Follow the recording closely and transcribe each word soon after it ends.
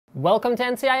Welcome to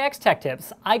NCIX Tech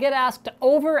Tips. I get asked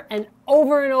over and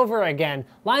over again,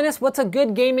 Linus, what's a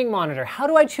good gaming monitor? How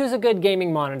do I choose a good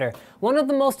gaming monitor? One of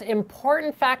the most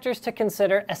important factors to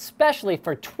consider, especially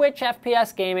for Twitch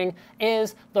FPS gaming,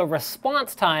 is the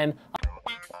response time.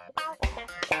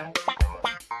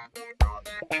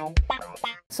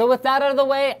 So with that out of the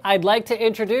way, I'd like to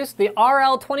introduce the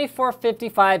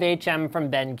RL2455HM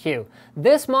from BenQ.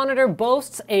 This monitor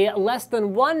boasts a less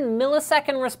than 1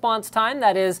 millisecond response time,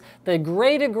 that is the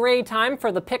gray to gray time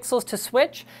for the pixels to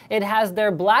switch. It has their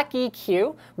black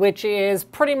EQ, which is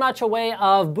pretty much a way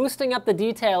of boosting up the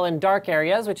detail in dark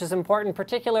areas, which is important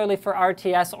particularly for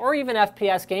RTS or even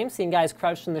FPS games, seeing guys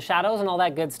crouched in the shadows and all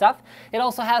that good stuff. It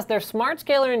also has their Smart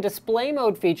Scaler and Display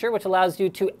Mode feature, which allows you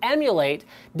to emulate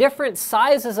different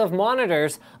sizes of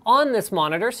monitors on this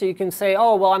monitor. So you can say,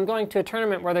 oh, well, I'm going to a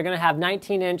tournament where they're going to have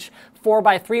 19-inch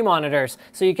 4x3 monitors.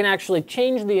 So you can actually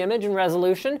change the image and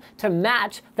resolution to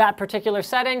match that particular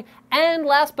setting. And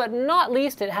last but not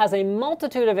least, it has a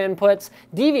multitude of inputs,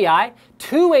 DVI,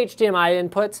 2 HDMI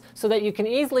inputs, so that you can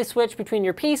easily switch between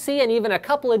your PC and even a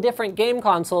couple of different game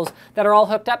consoles that are all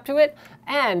hooked up to it.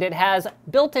 And it has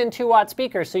built-in 2-watt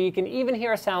speakers, so you can even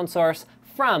hear a sound source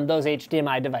from those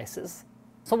HDMI devices.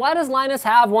 So why does Linus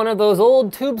have one of those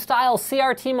old tube-style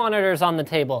CRT monitors on the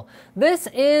table? This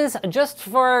is just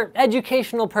for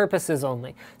educational purposes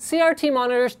only. CRT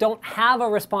monitors don't have a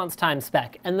response time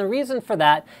spec, and the reason for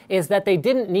that is that they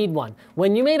didn't need one.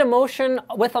 When you made a motion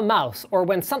with a mouse, or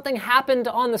when something happened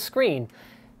on the screen,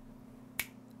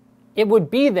 it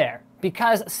would be there,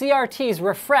 because CRTs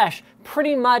refresh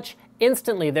pretty much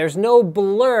instantly. There's no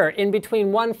blur in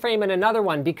between one frame and another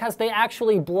one because they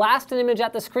actually blast an image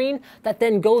at the screen that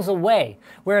then goes away.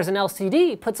 Whereas an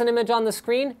LCD puts an image on the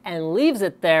screen and leaves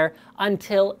it there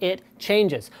until it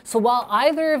changes. So while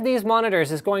either of these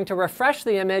monitors is going to refresh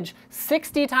the image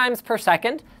 60 times per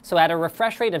second, so at a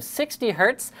refresh rate of 60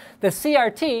 Hertz, the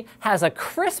CRT has a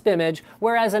crisp image,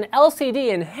 whereas an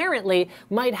LCD inherently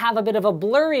might have a bit of a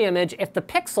blurry image if the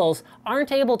pixels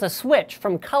aren't able to switch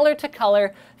from color to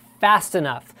color fast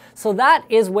enough. So that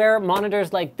is where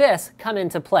monitors like this come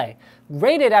into play.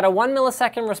 Rated at a 1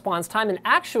 millisecond response time and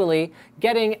actually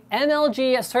getting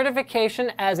MLG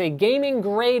certification as a gaming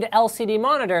grade LCD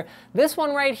monitor, this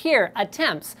one right here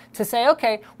attempts to say,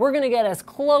 okay, we're going to get as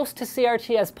close to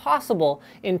CRT as possible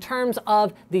in terms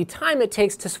of the time it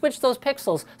takes to switch those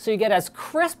pixels so you get as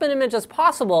crisp an image as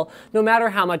possible no matter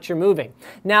how much you're moving.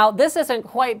 Now, this isn't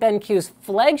quite BenQ's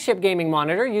flagship gaming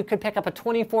monitor. You could pick up a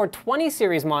 2420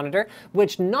 series monitor,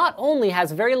 which not only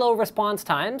has very low response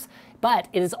times, but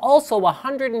it is also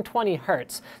 120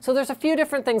 Hertz. So there's a few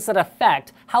different things that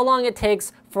affect how long it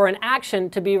takes for an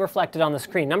action to be reflected on the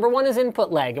screen. Number one is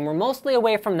input lag, and we're mostly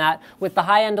away from that with the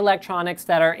high-end electronics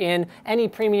that are in any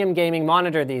premium gaming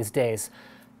monitor these days.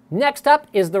 Next up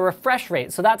is the refresh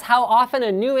rate. So that's how often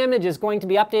a new image is going to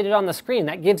be updated on the screen.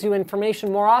 That gives you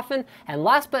information more often. And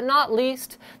last but not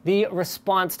least, the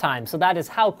response time. So that is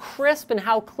how crisp and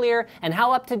how clear and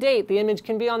how up to date the image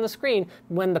can be on the screen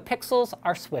when the pixels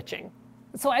are switching.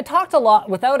 So I talked a lot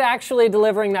without actually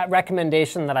delivering that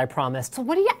recommendation that I promised. So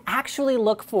what do you actually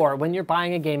look for when you're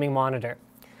buying a gaming monitor?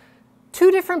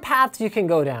 Two different paths you can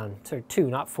go down. So two,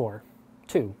 not four.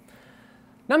 Two.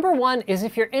 Number one is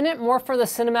if you're in it more for the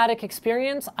cinematic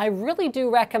experience, I really do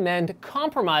recommend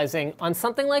compromising on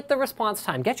something like the response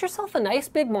time. Get yourself a nice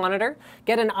big monitor,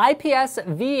 get an IPS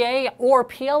VA or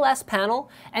PLS panel,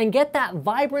 and get that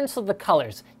vibrance of the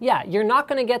colors. Yeah, you're not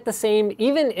going to get the same,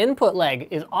 even input lag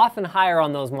is often higher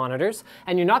on those monitors,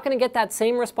 and you're not going to get that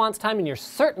same response time, and you're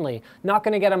certainly not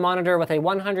going to get a monitor with a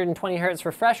 120 Hertz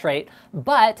refresh rate,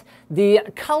 but the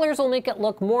colors will make it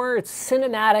look more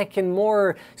cinematic and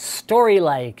more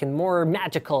story-like and more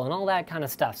magical and all that kind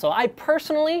of stuff. So I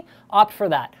personally opt for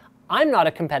that. I'm not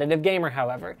a competitive gamer,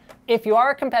 however. If you are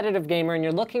a competitive gamer and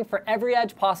you're looking for every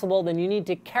edge possible, then you need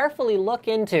to carefully look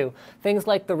into things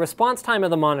like the response time of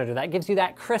the monitor. That gives you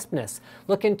that crispness.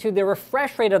 Look into the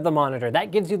refresh rate of the monitor.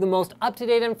 That gives you the most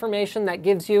up-to-date information. That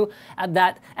gives you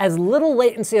that as little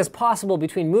latency as possible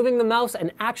between moving the mouse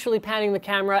and actually panning the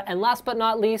camera. And last but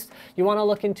not least, you want to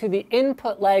look into the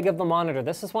input lag of the monitor.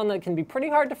 This is one that can be pretty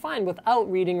hard to find without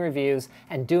reading reviews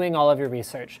and doing all of your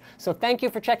research. So thank you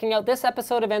for checking out this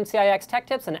episode of NCIX Tech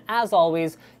Tips, and as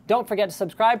always, don't forget to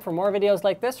subscribe for more videos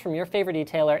like this from your favorite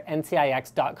retailer,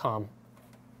 NCIX.com.